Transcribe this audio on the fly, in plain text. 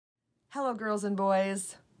Hello, girls and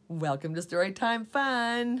boys. Welcome to Storytime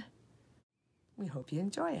Fun. We hope you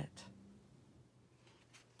enjoy it.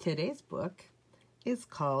 Today's book is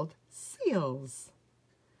called Seals,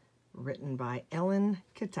 written by Ellen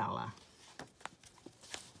Kitala.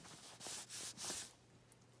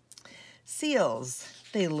 Seals,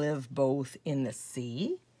 they live both in the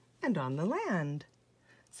sea and on the land.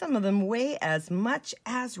 Some of them weigh as much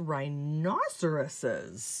as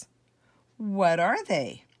rhinoceroses. What are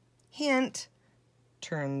they? Hint,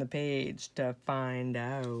 turn the page to find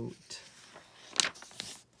out.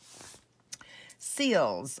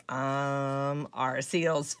 Seals, are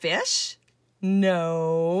seals fish?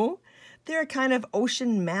 No, they're a kind of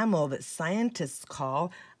ocean mammal that scientists call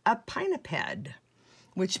a pinniped,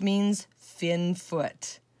 which means fin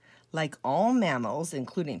foot. Like all mammals,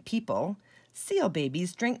 including people, seal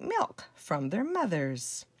babies drink milk from their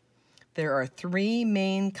mothers. There are three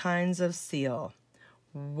main kinds of seal.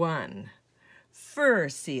 1. Fur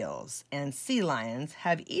seals and sea lions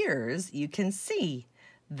have ears you can see.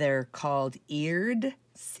 They're called eared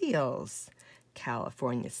seals.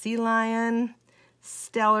 California sea lion,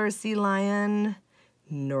 Steller sea lion,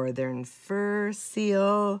 northern fur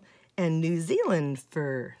seal, and New Zealand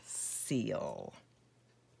fur seal.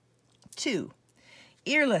 2.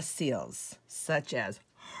 Earless seals, such as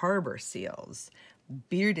harbor seals,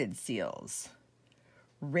 bearded seals.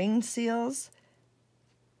 Ringed seals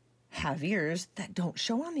have ears that don't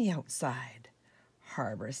show on the outside.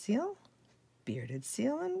 Harbor seal, bearded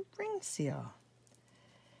seal, and ringed seal.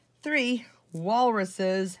 3.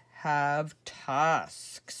 Walruses have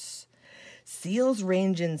tusks. Seals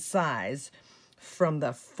range in size from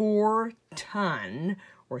the 4-ton,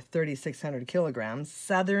 or 3,600 kilograms,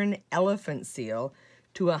 southern elephant seal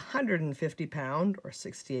to 150-pound, or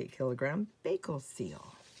 68-kilogram, Bakel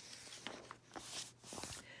seal.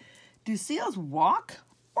 Do seals walk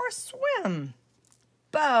or swim?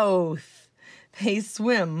 Both. They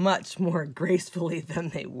swim much more gracefully than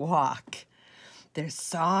they walk. Their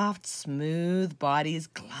soft, smooth bodies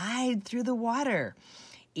glide through the water.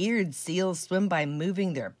 Eared seals swim by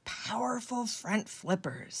moving their powerful front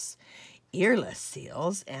flippers. Earless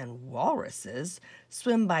seals and walruses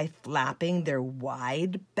swim by flapping their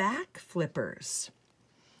wide back flippers.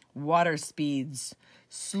 Water speeds.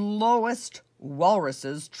 Slowest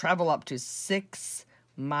walruses travel up to 6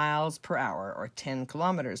 miles per hour, or 10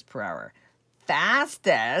 kilometers per hour.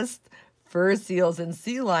 Fastest, fur seals and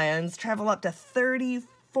sea lions travel up to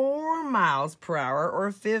 34 miles per hour,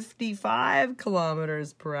 or 55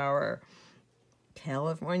 kilometers per hour.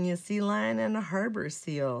 California sea lion and harbor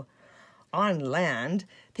seal. On land,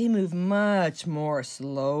 they move much more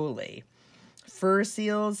slowly. Fur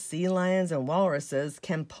seals, sea lions, and walruses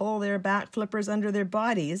can pull their back flippers under their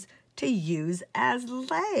bodies to use as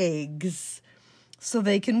legs, so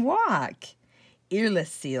they can walk.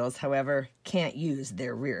 Earless seals, however, can't use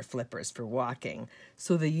their rear flippers for walking,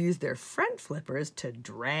 so they use their front flippers to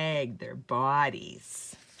drag their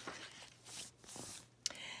bodies.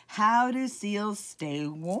 How do seals stay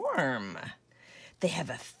warm? They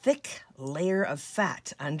have a thick layer of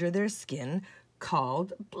fat under their skin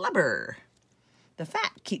called blubber. The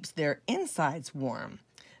fat keeps their insides warm.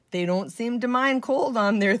 They don't seem to mind cold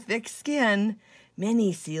on their thick skin.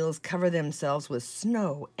 Many seals cover themselves with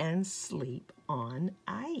snow and sleep on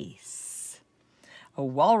ice. A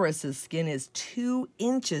walrus's skin is 2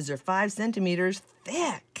 inches or 5 centimeters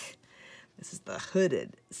thick. This is the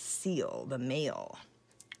hooded seal, the male.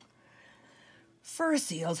 Fur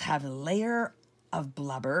seals have a layer of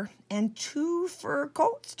blubber and 2 fur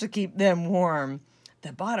coats to keep them warm.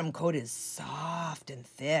 The bottom coat is soft and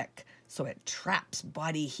thick, so it traps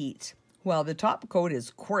body heat, while the top coat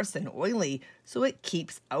is coarse and oily, so it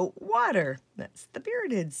keeps out water. That's the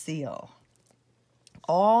bearded seal.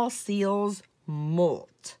 All seals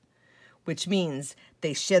molt, which means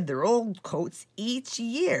they shed their old coats each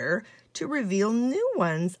year to reveal new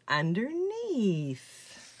ones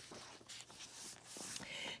underneath.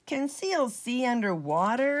 Can seals see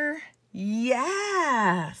underwater?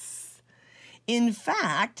 Yes. In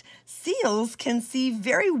fact, seals can see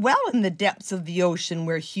very well in the depths of the ocean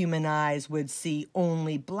where human eyes would see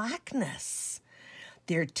only blackness.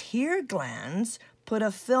 Their tear glands put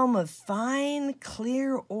a film of fine,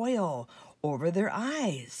 clear oil over their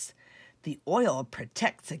eyes. The oil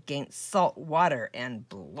protects against salt water and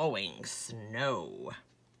blowing snow.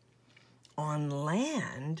 On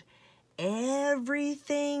land,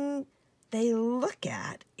 everything they look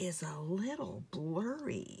at is a little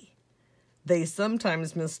blurry. They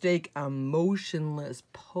sometimes mistake a motionless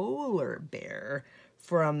polar bear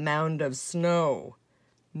for a mound of snow.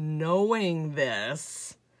 Knowing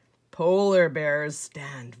this, Polar bears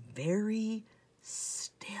stand very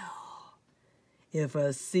still if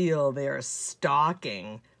a seal they're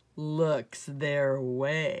stalking looks their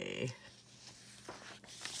way.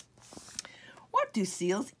 What do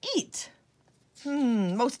seals eat?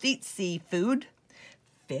 Most eat seafood,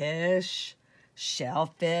 fish,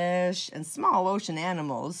 shellfish, and small ocean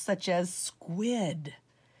animals such as squid.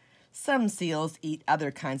 Some seals eat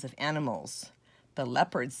other kinds of animals. The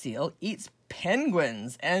leopard seal eats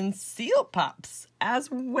penguins and seal pups as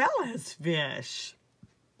well as fish.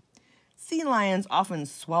 Sea lions often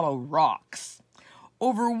swallow rocks.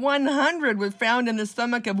 Over 100 were found in the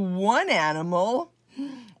stomach of one animal.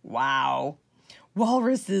 Wow.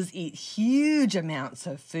 Walruses eat huge amounts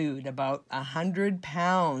of food, about 100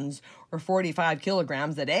 pounds or 45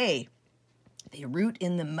 kilograms a day. They root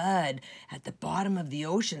in the mud at the bottom of the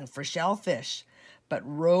ocean for shellfish. But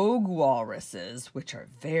rogue walruses, which are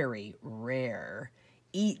very rare,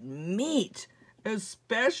 eat meat,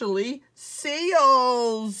 especially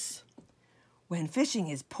seals. When fishing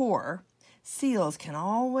is poor, seals can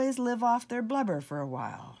always live off their blubber for a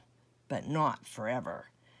while, but not forever.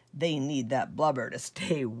 They need that blubber to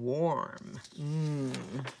stay warm.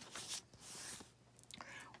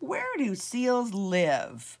 Where do seals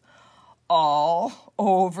live? All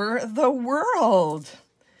over the world.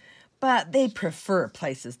 But they prefer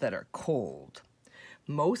places that are cold.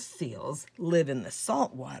 Most seals live in the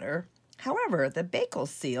salt water. However, the Baikal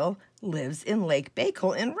seal lives in Lake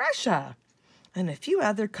Baikal in Russia. And a few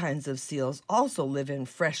other kinds of seals also live in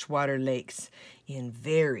freshwater lakes in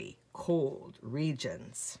very cold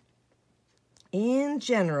regions. In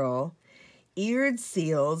general, eared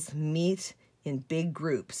seals meet in big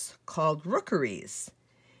groups called rookeries.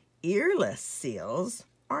 Earless seals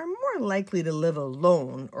are more likely to live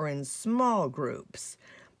alone or in small groups,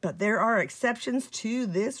 but there are exceptions to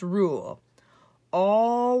this rule.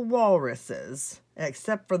 All walruses,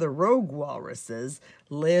 except for the rogue walruses,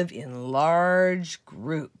 live in large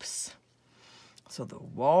groups. So the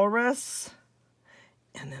walrus,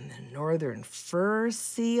 and then the northern fur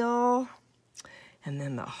seal, and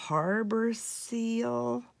then the harbor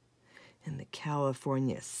seal, and the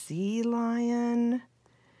California sea lion,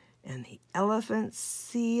 and the elephant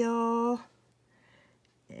seal,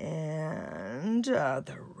 and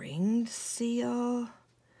the ringed seal,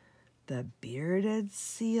 the bearded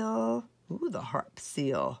seal, the harp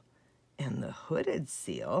seal, and the hooded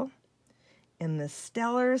seal, and the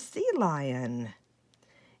Steller sea lion,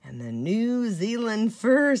 and the New Zealand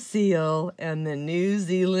fur seal, and the New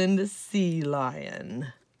Zealand sea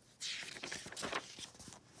lion.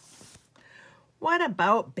 What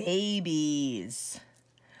about babies?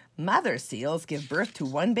 Mother seals give birth to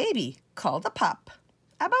one baby, called a pup,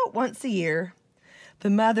 about once a year. The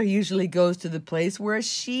mother usually goes to the place where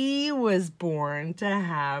she was born to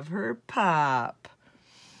have her pup.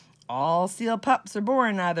 All seal pups are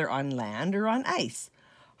born either on land or on ice.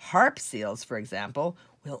 Harp seals, for example,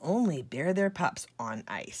 will only bear their pups on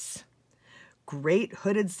ice. Great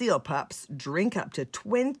hooded seal pups drink up to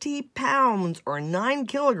 20 pounds or 9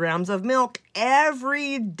 kilograms of milk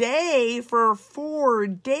every day for 4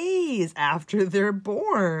 days after they're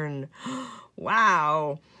born.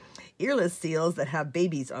 Wow! Earless seals that have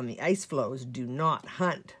babies on the ice floes do not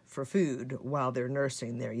hunt for food while they're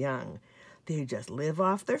nursing their young. They just live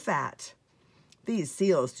off their fat. These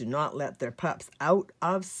seals do not let their pups out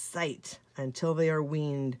of sight until they are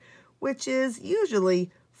weaned, which is usually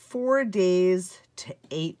 4 days to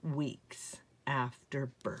 8 weeks after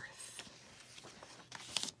birth.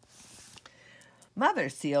 Mother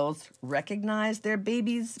seals recognize their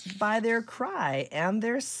babies by their cry and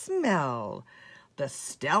their smell. The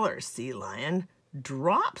Steller sea lion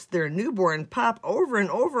drops their newborn pup over and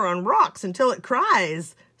over on rocks until it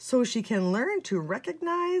cries, so she can learn to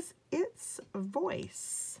recognize its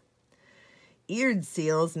voice. Eared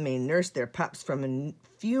seals may nurse their pups from a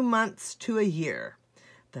few months to a year.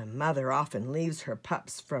 The mother often leaves her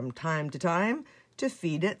pups from time to time to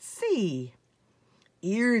feed at sea.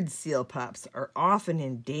 Eared seal pups are often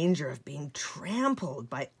in danger of being trampled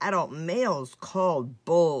by adult males called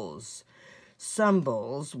bulls. Some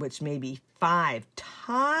bulls, which may be 5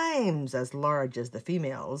 times as large as the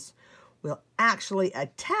females, will actually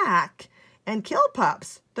attack and kill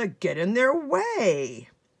pups that get in their way.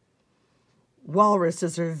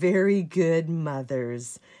 Walruses are very good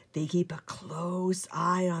mothers. They keep a close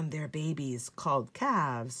eye on their babies, called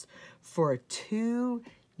calves, for 2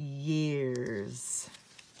 years.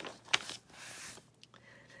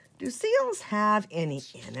 Do seals have any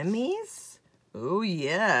enemies? Oh,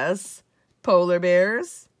 yes. Polar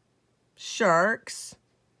bears, sharks,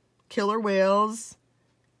 killer whales,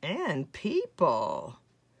 and people.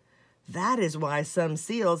 That is why some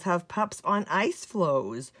seals have pups on ice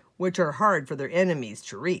floes, which are hard for their enemies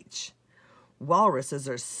to reach. Walruses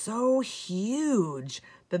are so huge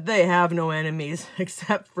that they have no enemies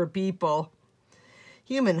except for people.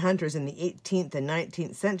 Human hunters in the 18th and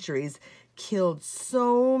 19th centuries killed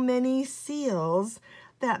so many seals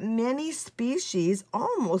that many species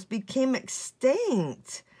almost became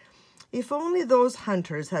extinct. If only those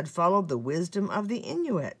hunters had followed the wisdom of the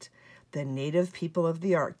Inuit, the native people of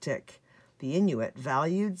the Arctic. The Inuit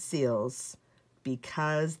valued seals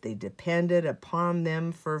because they depended upon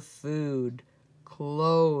them for food,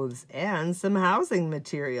 clothes, and some housing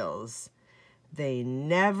materials. They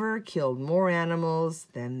never killed more animals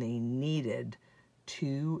than they needed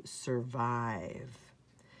to survive.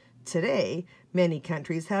 Today, many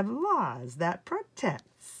countries have laws that protect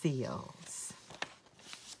seals.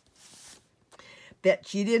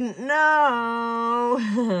 Bet you didn't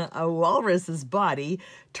know a walrus's body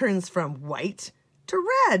turns from white to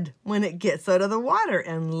red when it gets out of the water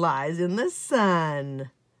and lies in the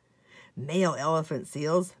sun. Male elephant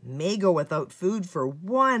seals may go without food for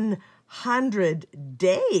 100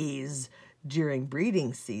 days during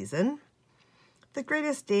breeding season. The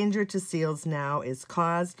greatest danger to seals now is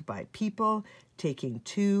caused by people taking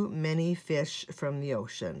too many fish from the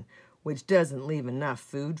ocean, which doesn't leave enough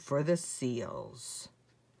food for the seals.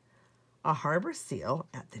 A harbor seal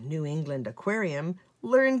at the New England Aquarium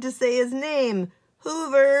learned to say his name,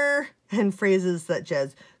 Hoover, and phrases such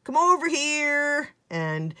as, "Come over here,"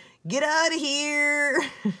 and "Get out of here."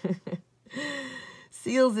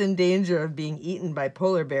 Seals in danger of being eaten by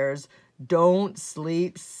polar bears don't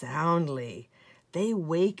sleep soundly. They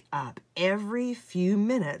wake up every few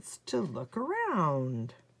minutes to look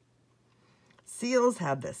around. Seals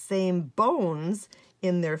have the same bones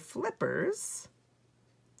in their flippers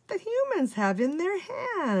that humans have in their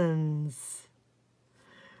hands.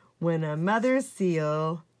 When a mother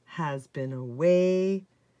seal has been away,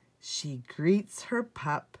 she greets her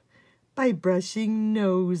pup by brushing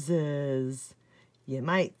noses. You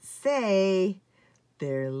might say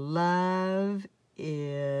their love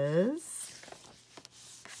is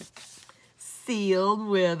sealed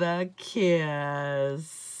with a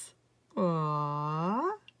kiss.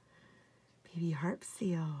 Aww, baby harp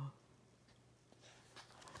seal.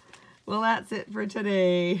 Well, that's it for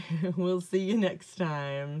today. We'll see you next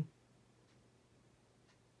time.